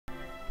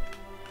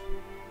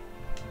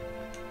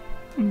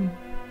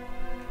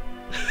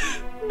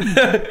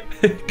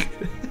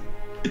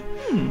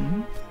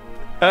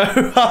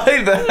Oh,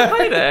 hi there. Oh,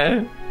 hi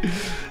there.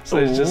 So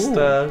it's just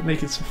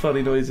making some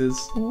funny noises.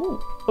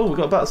 Ooh. Oh, we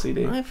got a battle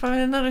CD. I found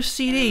another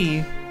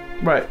CD.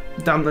 Right,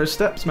 down those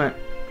steps, mate.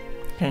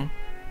 Okay.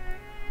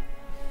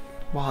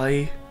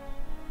 Why?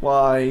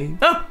 Why?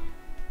 Oh!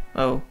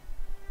 Oh.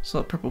 It's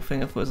that purple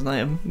thing I thought was an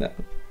item. No,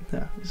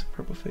 it's a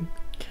purple thing.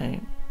 Okay.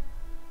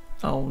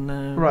 Oh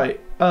no. Right.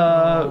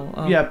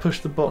 Yeah, push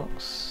the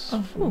box.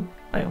 Oh.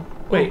 Oh.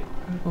 Wait.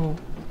 Oh.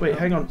 Wait,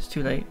 hang on. It's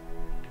too late.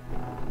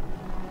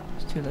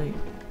 It's too late.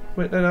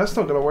 Wait, no, that's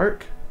not gonna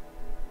work.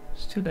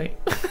 It's too late.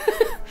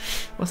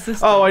 What's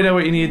this? Oh, I know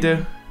what you need to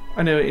do.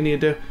 I know what you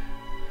need to do.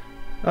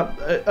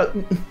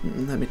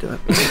 Let me do it.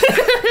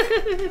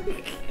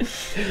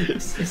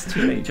 It's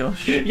too late,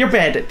 Josh. You're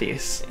bad at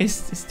this.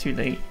 It's too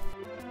late.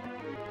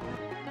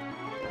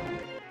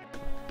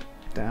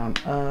 Down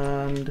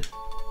and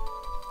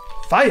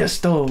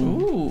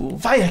Firestone. Ooh.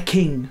 Fire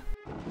King.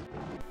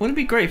 Wouldn't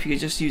it be great if you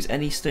could just use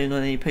any stone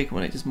on any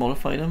Pokemon and just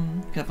modify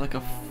them? You could have like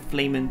a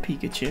flaming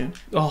Pikachu.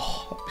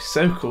 Oh, that'd be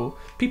so cool.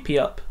 PP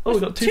up. Oh, we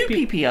got two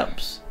PP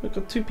ups. We've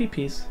got two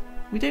PPs.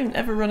 We don't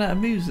ever run out of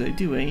moves though,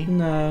 do we?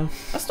 No.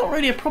 That's not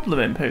really a problem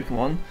in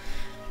Pokemon.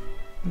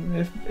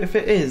 If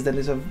it is, then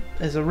it's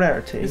a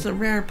rarity. It's a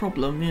rare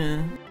problem,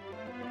 yeah.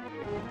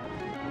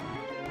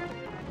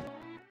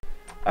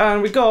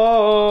 And we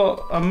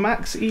got a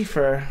Max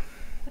Ether.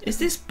 Is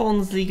this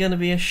Bonsly going to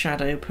be a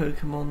shadow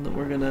Pokemon that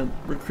we're going to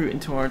recruit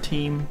into our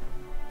team?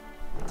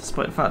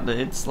 Despite the fact that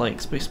it's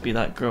like supposed to be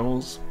that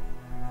girl's.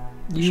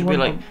 Should be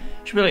like,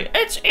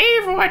 it's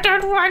evil, I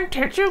don't want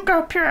it, you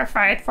go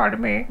purify it for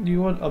me.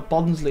 You want a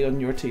Bonsly on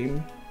your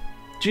team?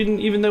 Do you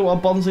even know what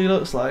a Bonsly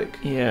looks like?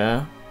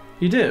 Yeah.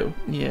 You do?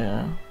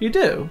 Yeah. You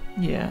do?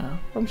 Yeah.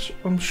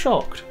 I'm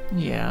shocked.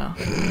 Yeah.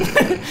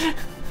 I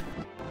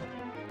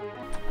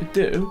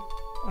do.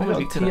 I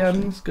got a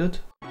TM, that's good.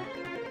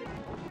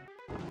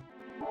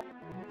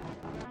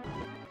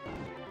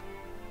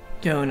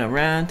 Going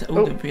around.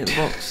 Oh, don't forget the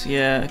box.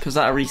 Yeah, because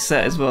that'll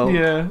reset as well.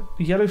 Yeah.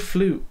 Yellow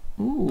Flute.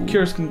 Ooh.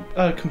 Cures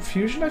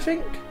confusion, I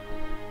think?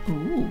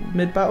 Ooh.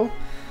 Mid-battle.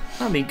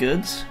 That'd be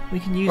good. We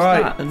can use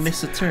that and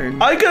miss a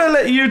turn. I'm gonna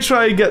let you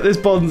try and get this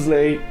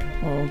Bonsly.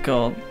 Oh,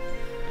 God.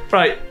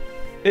 Right.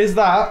 Is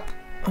that...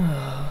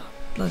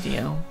 Bloody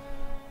hell.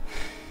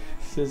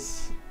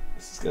 This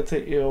is gonna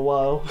take you a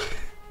while.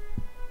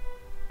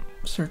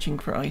 Searching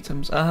for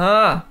items.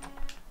 Aha!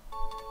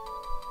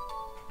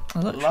 A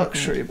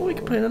luxury ball. Oh, we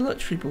could put in a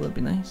luxury ball, that'd be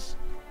nice.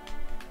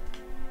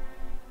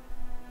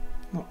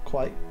 Not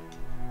quite.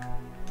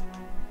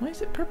 Why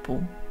is it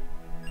purple?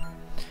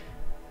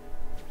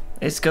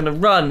 It's gonna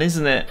run,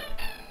 isn't it?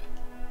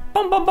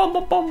 Bum bum bum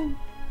bum bum.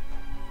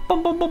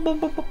 Bum bum bum bum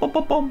bum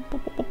bum bum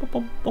bum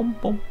bum bum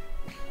bum.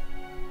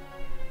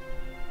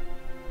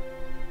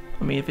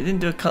 I mean, if it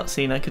didn't do a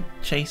cutscene, I could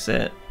chase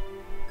it.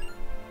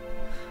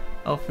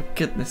 Oh, for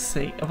goodness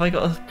sake! Have I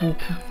got a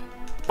walk?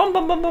 Bum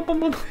bum bum bum bum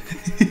bum.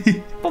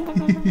 Bum bum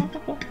bum bum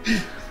bum bum.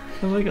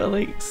 Have I got to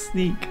like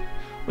sneak?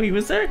 Wait,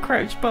 was there a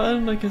crouch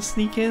button, like a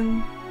sneak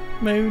in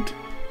mode?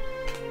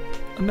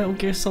 A Metal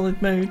Gear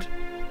Solid mode?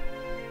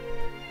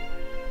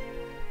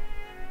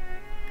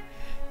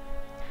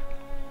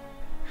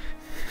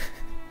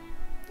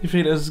 You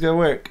think this is gonna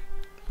work?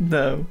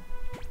 No.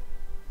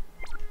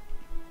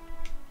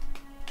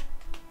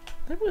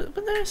 Was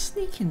there a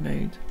sneaking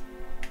mode?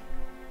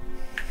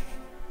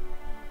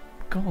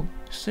 God,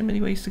 there's so many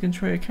ways to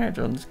control your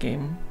character on this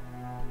game.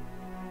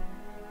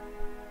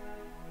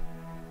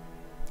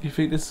 You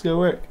think this is gonna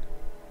work?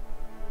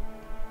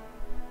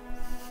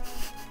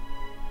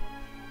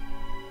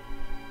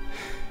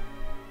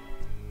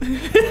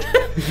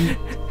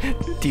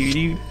 Do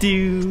do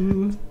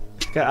do.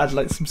 Gotta add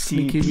like some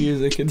sneaky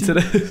music into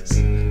this.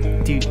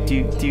 Do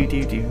do do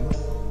do do.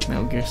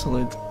 Metal Gear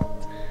Solid.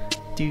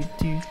 Do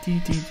do do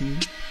do do.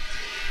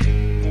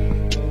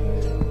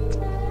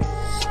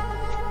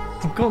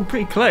 I've gotten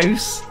pretty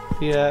close.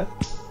 Yeah,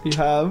 you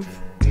have.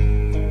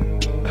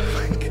 Oh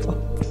my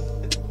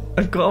god.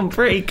 I've gotten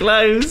pretty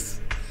close.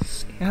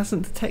 It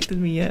hasn't detected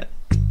me yet.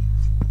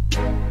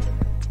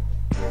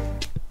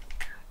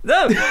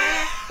 No!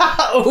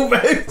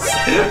 Almost!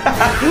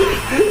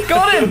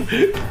 Got him!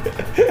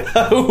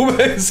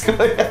 Almost got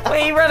him!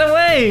 Wait, he ran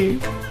away!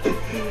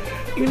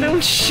 You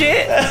little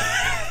shit!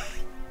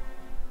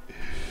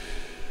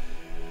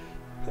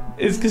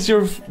 It's because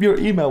your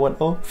email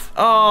went off.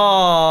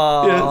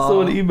 Oh! Yeah,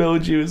 someone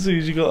emailed you as soon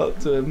as you got up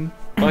to him.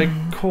 By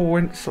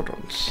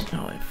coincidence.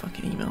 Oh,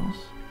 fucking emails.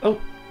 Oh.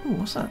 Ooh,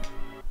 what's that?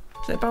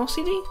 Is that a Battle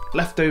CD?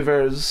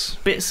 Leftovers.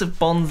 Bits of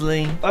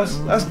Bonsly.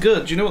 That's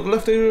good. Do you know what the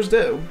leftovers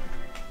do?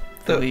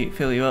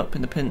 Fill you up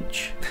in the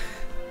pinch.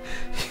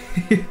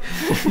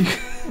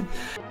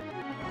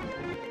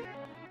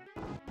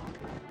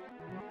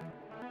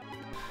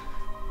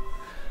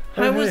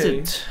 How was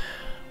it?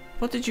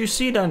 What did you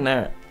see down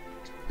there?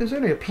 There's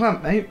only a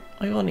plant, mate.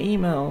 I got an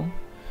email.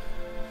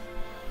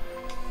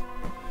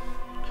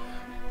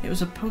 It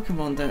was a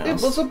Pokemon down there.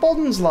 It was a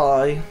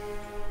Bonsly.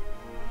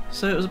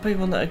 So it was a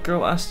Pokemon that a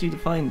girl asked you to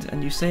find,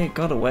 and you say it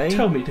got away?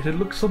 Tell me, did it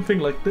look something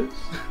like this?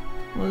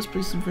 Well, let's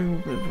play some free.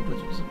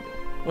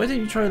 Why don't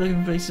you try looking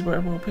for places where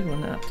all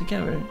Pokemon are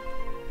together?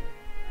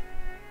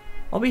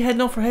 I'll be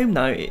heading off for home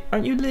now.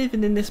 Aren't you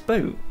living in this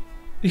boat?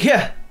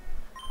 Yeah.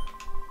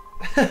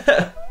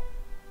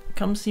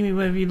 Come see me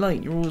wherever you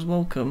like. You're always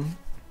welcome.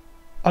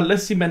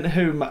 Unless you meant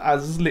home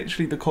as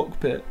literally the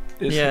cockpit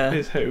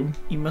is home.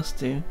 You must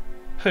do.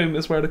 Home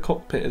is where the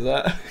cockpit is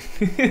at.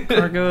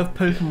 Cargo of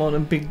Pokemon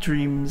and big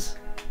dreams.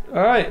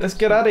 Alright, let's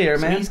get out of here,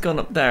 So man. he's gone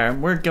up there,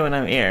 and we're going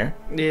out here.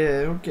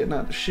 Yeah, we're getting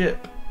out of the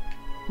ship.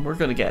 We're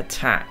gonna get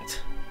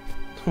attacked.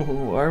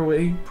 Oh, are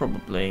we?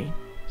 Probably.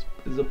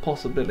 There's a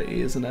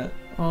possibility, isn't it?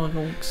 Oh, I've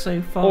gone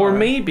so far. Or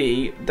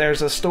maybe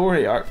there's a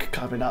story arc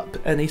coming up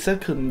any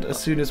second as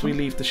soon as we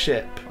leave the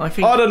ship. I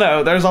think. I don't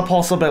know, there's a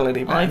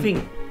possibility, man. I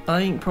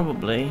think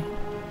probably.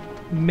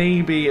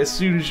 Maybe as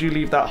soon as you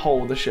leave that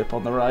hole in the ship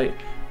on the right,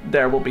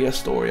 there will be a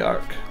story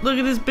arc. Look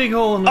at this big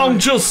hole in the I'm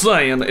just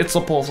saying, it's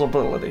a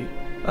possibility.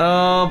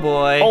 Oh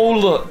boy. Oh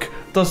look,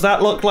 does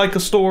that look like a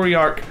story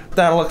arc?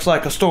 That looks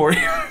like a story.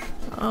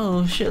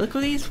 Oh shit, look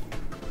at these.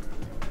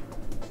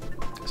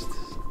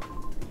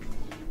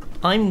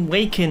 I'm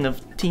waking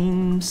of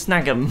Team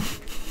Snag'em.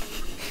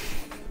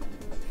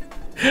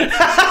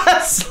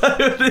 So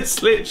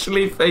it's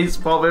literally face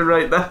bombing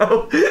right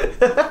now.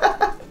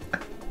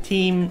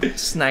 Team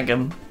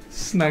Snag'em.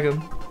 Snag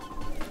him.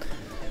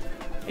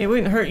 It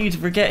wouldn't hurt you to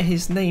forget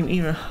his name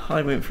either.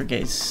 I won't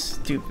forget his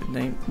stupid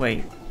name.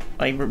 Wait,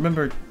 I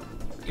remembered.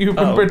 You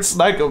remembered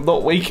Snag him,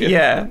 not waking.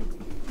 Yeah.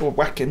 Or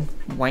whacking.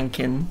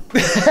 Wanking.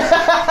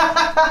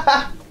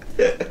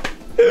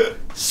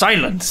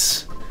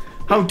 Silence!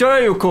 How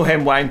dare you call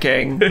him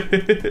wanking?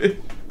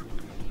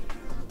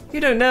 You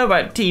don't know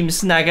about Team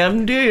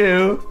Snag'em, do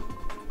you?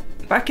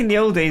 Back in the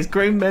old days,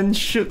 grown men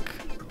shook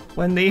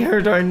when they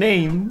heard our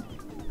name.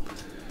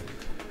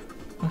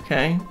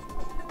 Okay.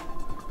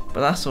 But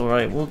that's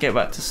alright, we'll get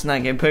back to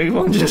snagging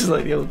Pokemon just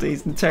like the old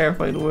days and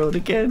terrify the world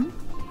again.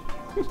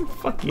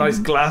 Fucking Nice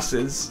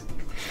glasses.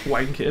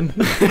 Wanking.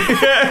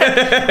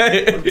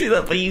 I'll do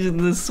that by using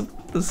the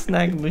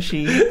snag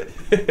machine.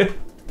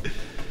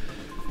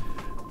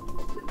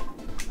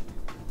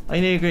 I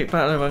know a great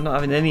battler, but I'm not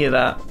having any of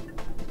that.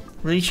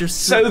 Release your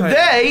So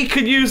they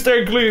can use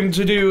their gloom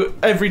to do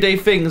everyday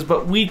things,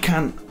 but we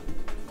can't.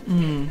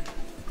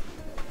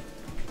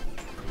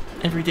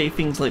 Everyday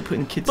things like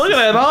putting kids Look to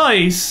at them sleep.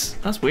 eyes!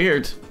 That's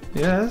weird.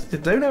 Yeah,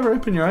 don't ever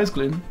open your eyes,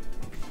 Gloom.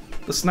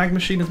 The snag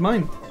machine is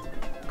mine.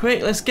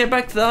 Quick, let's get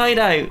back to the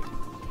hideout.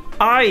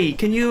 Aye,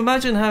 can you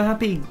imagine how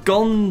happy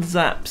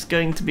Gonzap's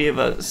going to be of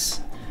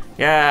us?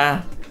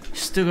 Yeah,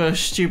 still got a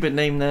stupid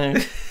name now.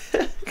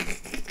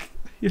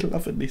 You're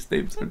loving these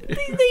names, aren't you?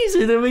 These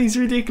are the most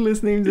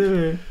ridiculous names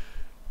ever.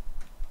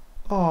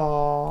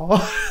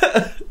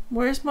 Aww.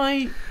 Where's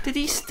my... Did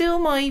he steal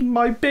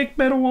my big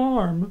metal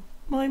arm.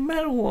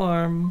 metal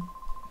arm?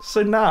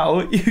 So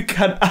now you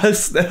can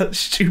ask that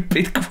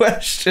stupid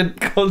question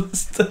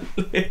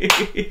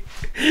constantly.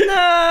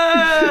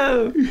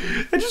 No!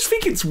 I just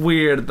think it's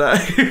weird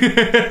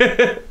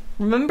that.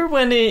 Remember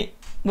when it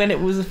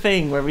was a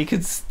thing where we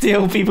could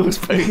steal people's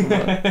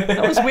Pokemon?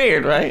 That was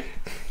weird, right?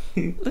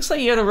 Looks like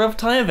you had a rough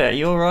time of it.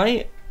 You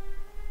alright?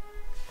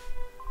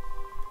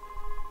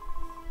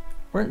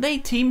 Weren't they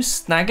Team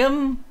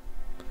Snag'em?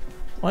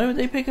 Why would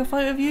they pick a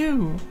fight with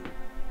you?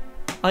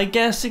 I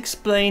guess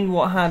explain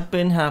what had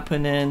been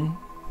happening.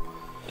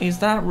 Is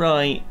that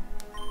right?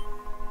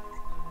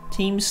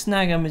 Team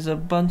Snag'em is a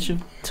bunch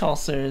of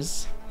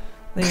tossers.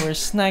 They were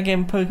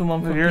snagging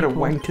Pokemon from You're the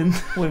people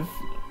wanking. with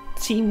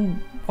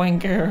Team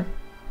Wanker.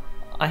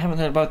 I haven't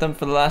heard about them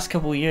for the last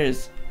couple of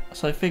years,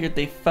 so I figured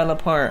they fell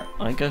apart.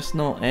 I guess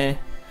not, eh?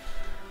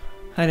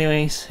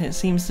 Anyways, it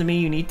seems to me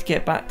you need to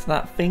get back to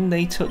that thing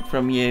they took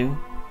from you.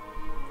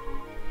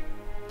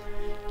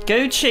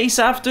 Go chase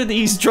after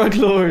these drug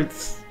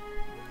lords!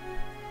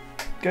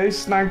 Go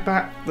snag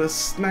back the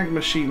snag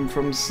machine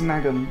from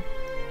Snag'em.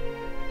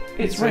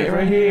 It's right right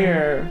over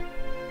here.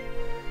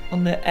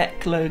 On the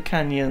Eklo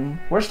Canyon.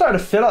 We're starting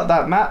to fill out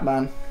that map,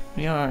 man.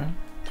 We are.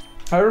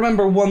 I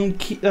remember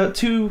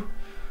 2,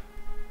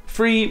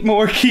 3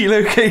 more key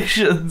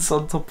locations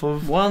on top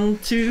of... 1,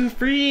 2,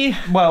 3,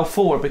 Well,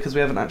 4 because we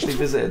haven't actually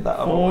visited that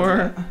other one 4,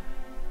 yet.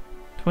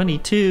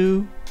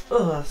 22.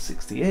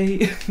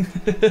 68.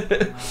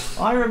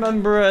 I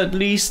remember at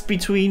least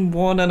between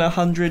 1 and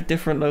 100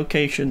 different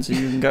locations that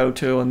you can go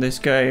to on this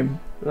game.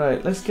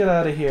 Right, let's get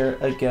out of here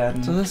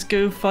again. So let's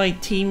go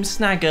fight Team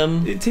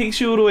Snag'em. It takes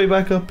you all the way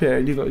back up here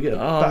and you've got to get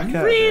back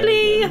out.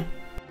 Really? There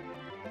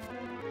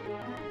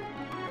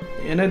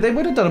you know, they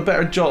would have done a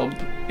better job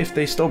if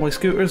they stole my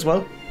scooter as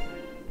well.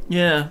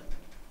 Yeah.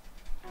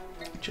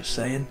 Just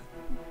saying.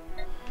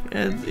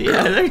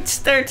 Yeah,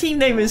 their team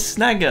name is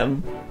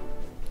Snag'em.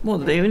 What,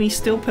 do they only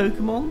steal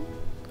Pokemon?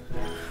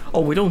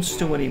 Oh, we don't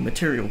steal any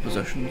material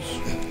possessions.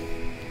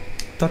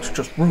 That's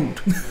just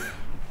rude.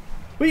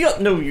 We got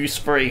no use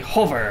for a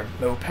hover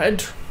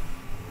moped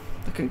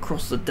that can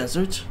cross the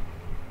desert.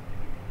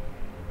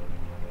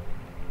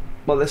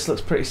 Well, this looks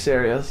pretty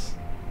serious.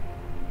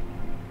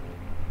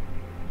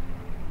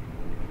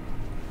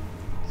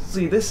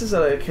 See, this is a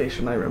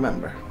location I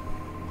remember.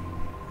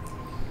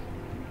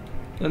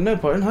 And no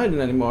point in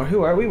hiding anymore.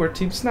 Who are we? We're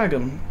Team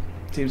Snag'em.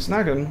 Team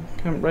Snag'em.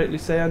 Can't rightly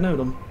say I know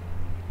them.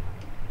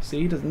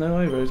 See, he doesn't know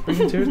either. It's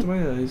bringing tears to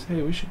my eyes.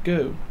 Hey, we should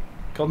go.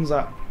 Guns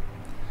up.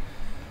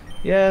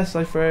 Yeah,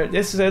 Cypher.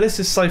 This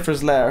is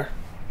Cypher's lair.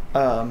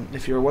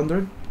 If you were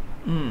wondering.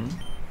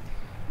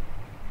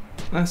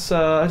 That's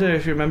I don't know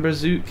if you remember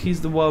Zook. He's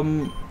the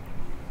one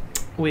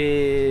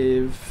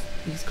with.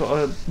 He's got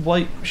a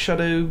white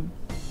shadow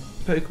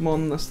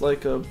Pokemon that's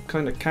like a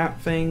kind of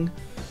cat thing.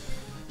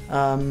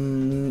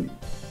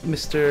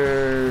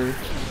 Mr.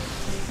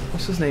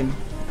 What's his name?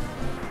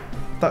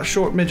 That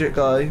short midget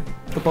guy.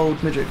 The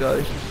bald midget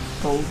guy.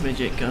 Bald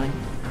midget guy.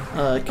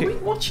 Are we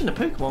watching a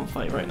Pokemon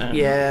fight right now?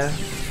 Yeah.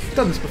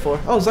 Done this before.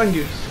 Oh,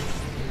 Zangoose.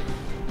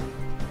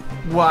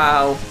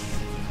 Wow.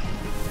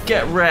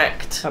 Get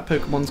wrecked. That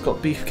Pokemon's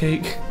got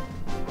beefcake.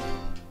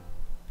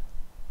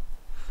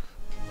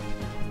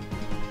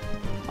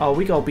 Oh,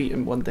 we gotta beat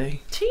him one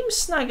day. Team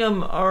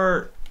Snag'em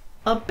are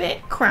a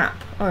bit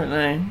crap, aren't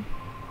they?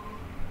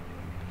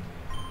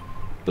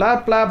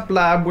 Blah blah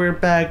blah, we're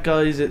bad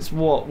guys, it's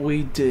what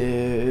we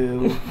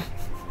do.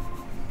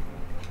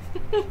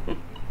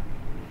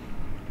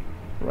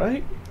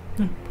 Right?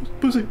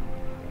 Pussy.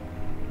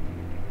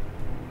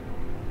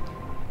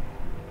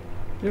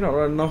 You're not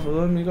running off of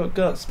them, you got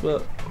guts,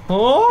 but...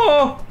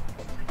 Oh!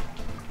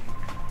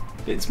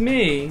 It's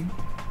me.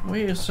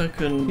 Wait a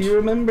second. He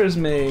remembers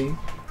me.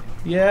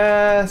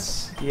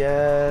 Yes,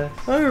 yes.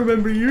 I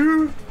remember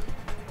you.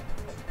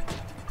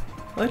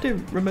 I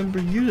didn't remember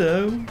you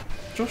though.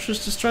 Josh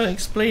was just trying to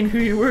explain who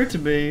you were to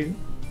me.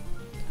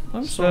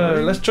 I'm sorry.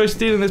 So, let's try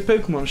stealing this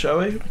Pokemon, shall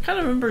we? I can't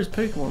remember his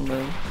Pokemon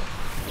though.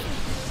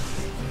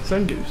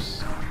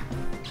 Zangoose.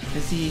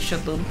 Is he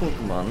Shadow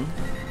Pokemon?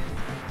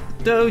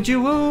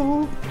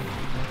 Dojo!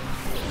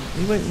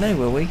 We won't know,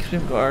 will we? Because we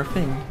haven't got our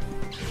thing.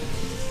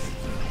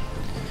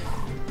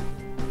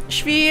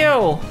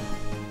 Spiel!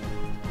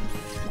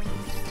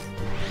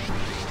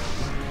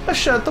 I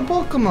shot the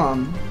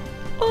Pokemon.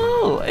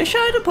 Oh, a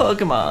Shadow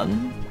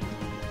Pokemon!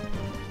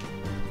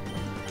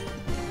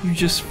 You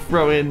just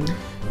throw in.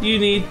 You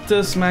need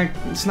the snag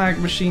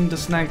machine to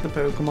snag the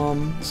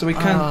Pokemon, so we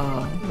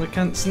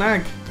can't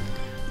snag.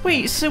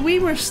 Wait, so we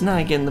were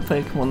snagging the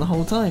Pokemon the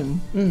whole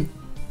time?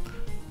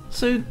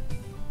 So,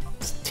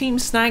 Team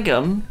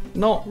Snag'em,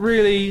 not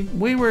really.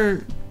 We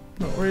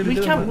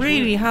can't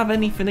really have. have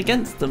anything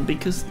against them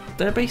because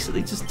they're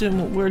basically just doing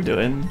what we're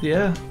doing.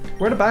 Yeah,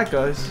 we're the bad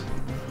guys.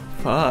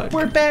 Fuck.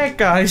 We're bad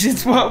guys.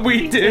 It's what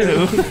we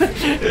do.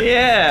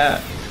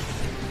 Yeah.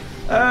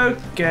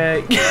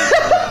 Okay.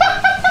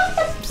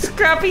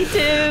 Scrappy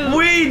too.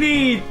 We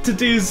need to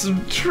do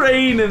some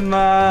training,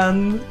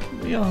 man.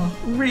 We are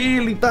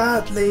really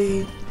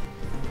badly.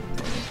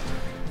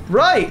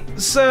 Right,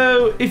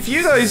 so if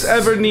you guys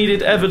ever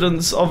needed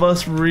evidence of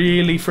us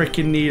really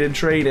freaking needing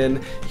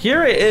training,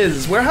 here it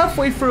is. We're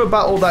halfway through a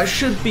battle that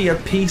should be a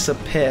piece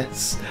of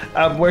piss,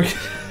 and we're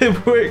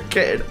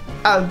getting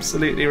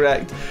absolutely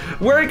wrecked.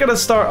 We're gonna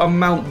start a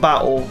mount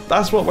battle.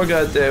 That's what we're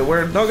gonna do.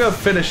 We're not gonna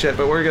finish it,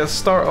 but we're gonna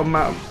start a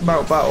mount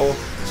battle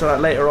so that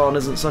later on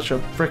isn't such a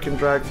freaking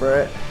drag for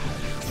it.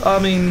 I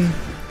mean,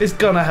 it's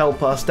gonna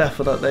help us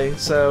definitely.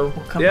 So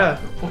yeah,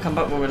 we'll come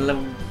back when we're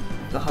level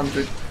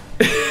 100.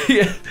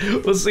 Yeah,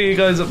 we'll see you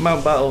guys at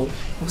Mount Battle.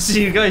 We'll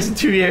see you guys in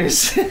 2 years.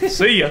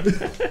 See ya.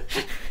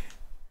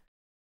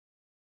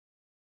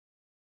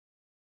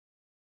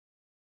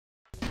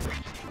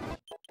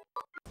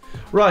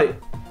 Right,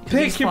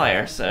 pick your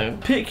fire. So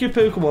pick your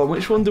Pokemon.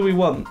 Which one do we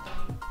want?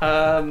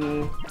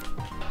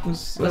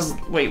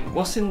 Wait,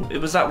 what's in?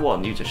 Was that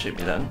one you just showed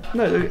me then?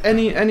 No,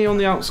 any on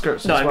the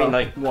outskirts. No, as I well. mean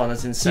like one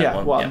as in set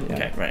yeah, one. Yeah.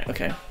 Okay, right,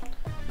 okay.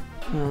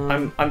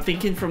 I'm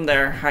thinking from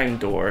there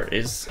Houndour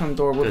is.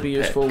 Houndour would be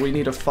useful. We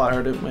need a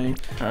fire, don't we?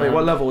 Wait,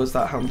 what level is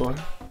that Houndour?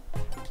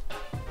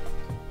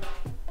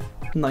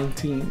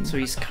 19. So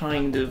he's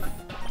kind of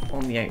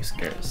on the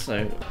outskirts.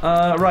 So.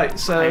 Right.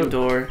 So.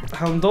 Houndour.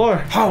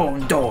 Houndour.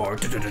 Houndour.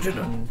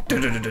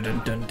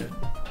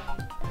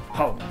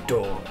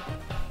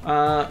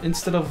 Houndour.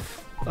 Instead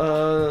of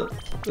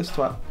this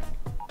twat.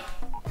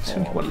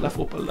 One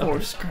level below.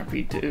 Or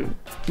Scrappy too.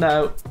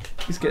 No,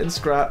 he's getting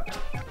scrapped.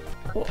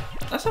 Well,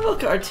 let's have a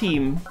look at our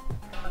team.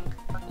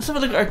 Let's have a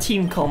look at our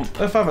team comp.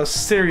 Let's have a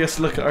serious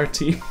look at our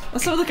team.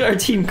 Let's have a look at our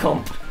team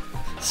comp.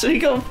 So he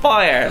got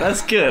fire.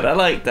 That's good. I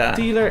like that.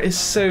 Dealer is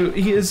so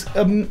he is.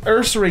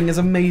 Ursaring is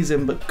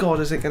amazing, but God,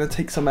 is it going to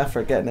take some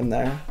effort getting him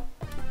there?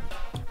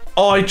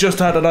 Oh, I just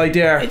had an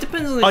idea. It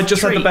depends on his I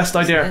just had the best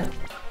idea.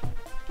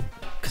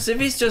 Because if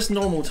he's just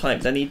normal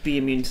type, then he'd be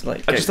immune to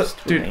like ghosts,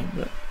 dude.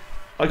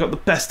 I got the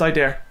best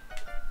idea.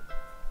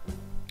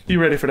 You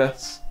ready for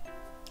this?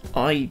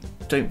 I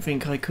don't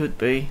think I could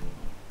be.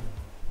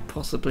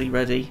 Possibly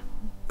ready,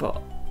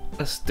 but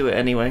let's do it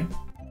anyway.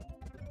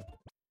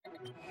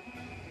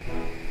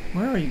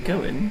 Where are you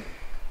going?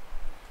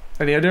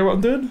 Any idea what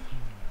I'm doing?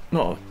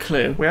 Not a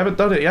clue. We haven't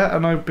done it yet,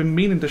 and I've been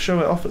meaning to show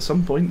it off at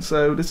some point,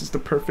 so this is the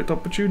perfect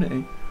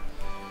opportunity.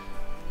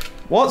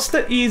 What's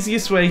the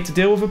easiest way to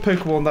deal with a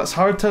Pokemon that's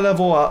hard to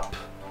level up?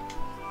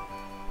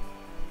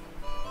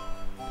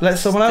 Let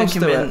someone else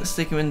do it.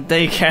 Stick him in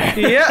daycare.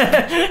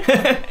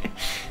 Yeah.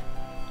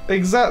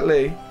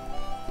 Exactly.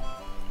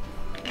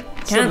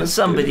 Can't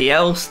somebody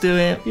else do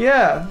it?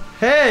 Yeah.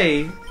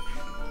 Hey.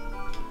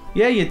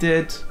 Yeah, you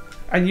did.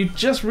 And you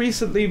just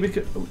recently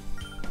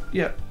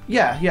Yeah.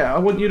 I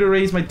want you to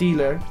raise my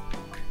dealer.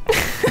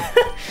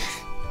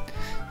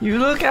 You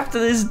look after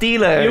this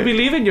dealer. You'll be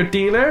leaving your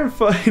dealer?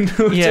 Fine.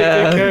 We'll take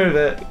care of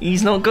it.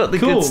 He's not got the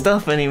good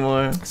stuff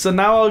anymore. So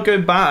now I'll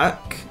go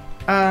back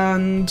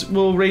and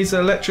we'll raise an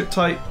electric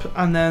type,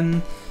 and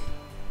then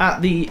at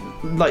the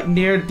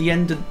near the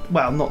end of,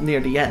 well, not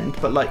near the end,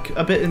 but like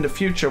a bit in the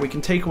future, we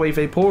can take away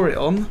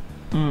Vaporeon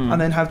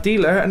and then have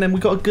dealer, and then we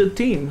got a good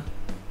team.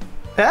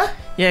 Yeah?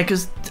 Yeah,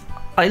 because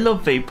I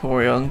love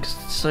Vaporeon because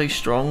it's so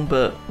strong,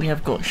 but we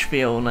have got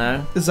Spiel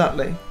now.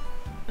 Exactly.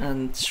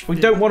 And we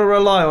don't want to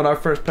rely on our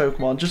first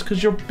Pokemon just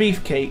because you're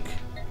Beefcake.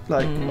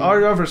 Like,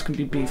 our others can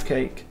be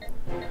Beefcake.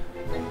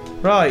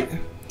 Right.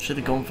 Should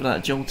have gone for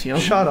that Jolteon.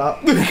 Shut up.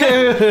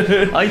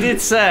 I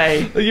did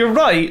say. You're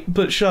right,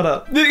 but shut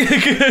up.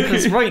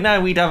 Because right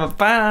now we'd have a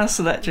badass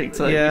electric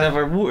type, we'd have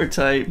our water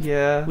type.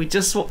 Yeah. We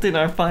just swapped in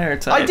our fire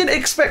type. I didn't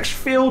expect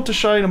Field to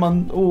shine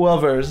among all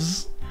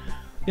others.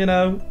 You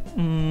know?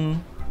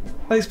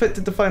 I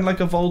expected to find like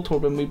a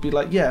Voltorb and we'd be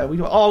like, yeah,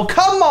 oh,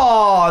 come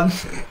on!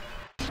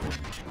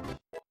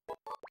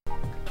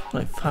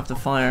 Like, have the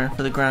fire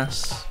for the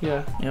grass.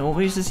 Yeah. Yeah, what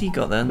moves has he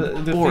got then?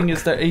 The thing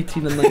is, they're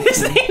 18 and 19.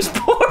 His name's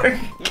Bork!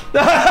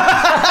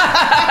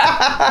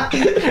 I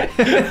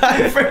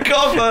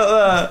forgot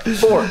about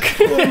that. Bork.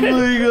 Oh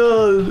my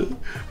god.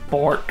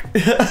 Bork.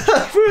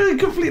 I really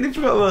completely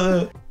forgot about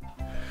that.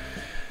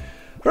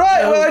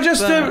 Right, well, I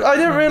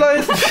didn't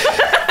realise.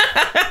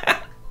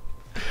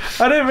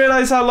 I didn't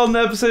realise how long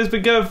the episode's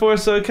been going for,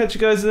 so I'll catch you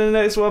guys in the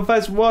next one.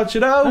 Thanks for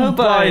watching. Oh,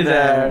 bye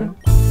there.